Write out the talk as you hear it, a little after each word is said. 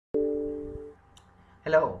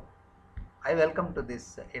Hello, I welcome to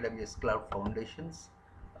this AWS Cloud Foundations.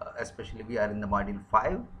 Especially we are in the module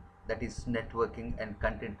 5, that is networking and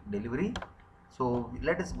content delivery. So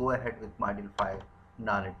let us go ahead with module 5,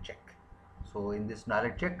 knowledge check. So in this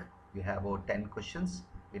knowledge check we have about 10 questions.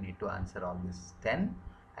 We need to answer all these 10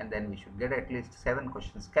 and then we should get at least 7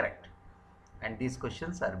 questions correct. And these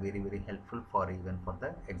questions are very helpful for even for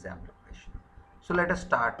the exam preparation. So let us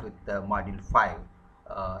start with the module 5,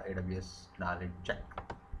 AWS knowledge check.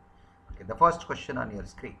 Okay, the first question on your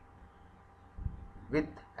screen. With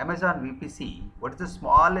Amazon VPC, what is the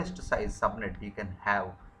smallest size subnet you can have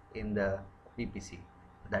in the VPC?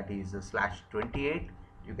 That is /28.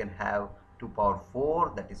 You can have 2 power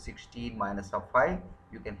 4, that is 16 minus of 5.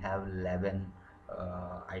 You can have 11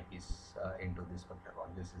 IPs into this particular one.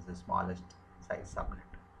 This is the smallest size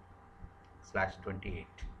subnet, /28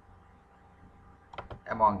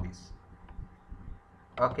 among these.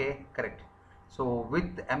 Okay, correct. So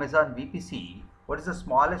with Amazon VPC, what is the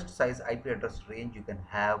smallest size IP address range you can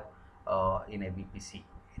have in a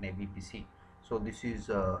VPC? So this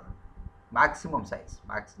is maximum size,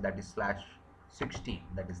 that is /16.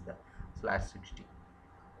 That is the /16.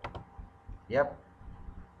 Yep,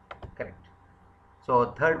 correct.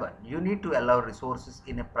 So third one, you need to allow resources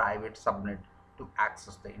in a private subnet to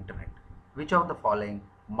access the internet. Which of the following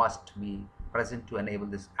must be present to enable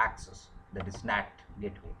this access? That is NAT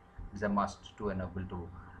gateway is a must to enable to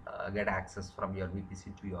get access from your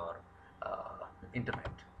VPC to your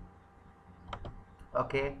internet.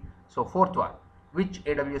 Okay, so fourth one, which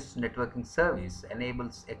AWS networking service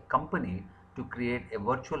enables a company to create a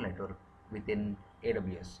virtual network within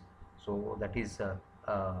AWS? So that is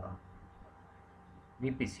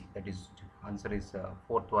VPC. That is answer is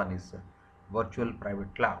fourth one is virtual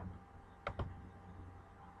private cloud.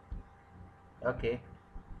 Okay,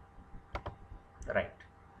 right.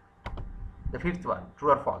 The fifth one,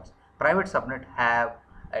 true or false? Private subnet have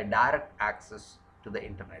a direct access to the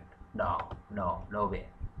internet. No way.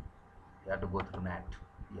 You have to go through NAT.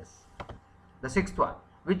 Yes. The sixth one,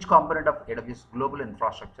 which component of AWS global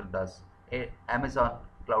infrastructure does Amazon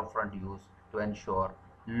CloudFront use to ensure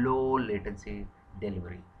low latency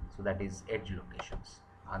delivery? So that is edge locations.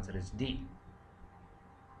 Answer is D.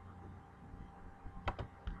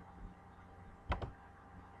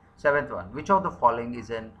 Seventh one, which of the following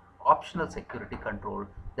is an optional security control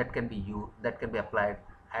that can be applied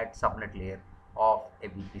at subnet layer of a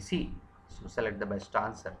VPC? So select the best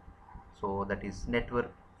answer. So that is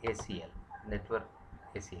network ACL. Network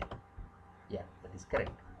ACL. Yeah, that is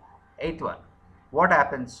correct. Eighth one, what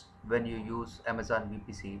happens when you use Amazon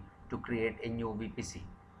VPC to create a new VPC?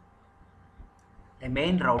 A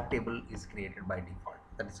main route table is created by default.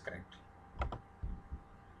 That is correct.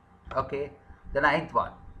 Okay, the ninth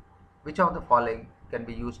one, which of the following can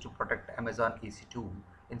be used to protect Amazon EC2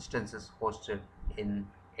 instances hosted in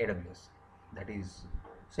AWS? That is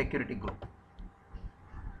security group.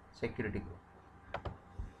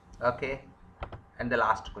 Okay, and the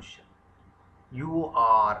last question. You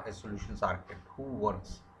are a solutions architect who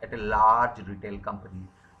works at a large retail company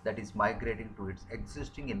that is migrating to its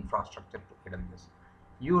existing infrastructure to AWS.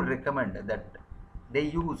 You recommend that they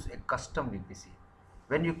use a custom VPC.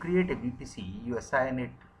 When you create a VPC, you assign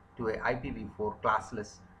it to a IPv4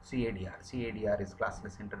 classless CADR. CADR is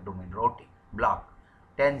classless interdomain routing block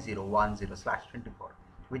 10.0.10/24,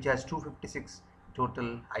 which has 256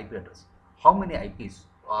 total IP address. How many IPs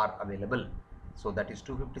are available? So that is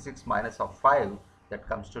 256 minus of 5, that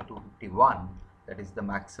comes to 251. That is the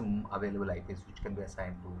maximum available IPs which can be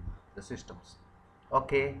assigned to the systems.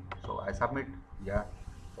 Okay, so I submit. Yeah,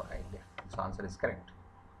 so this answer is correct.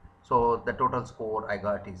 So the total score I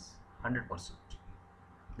got is 100%.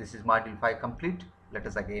 This is module 5 complete. Let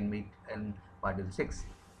us again meet in module 6.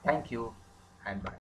 Thank you and bye.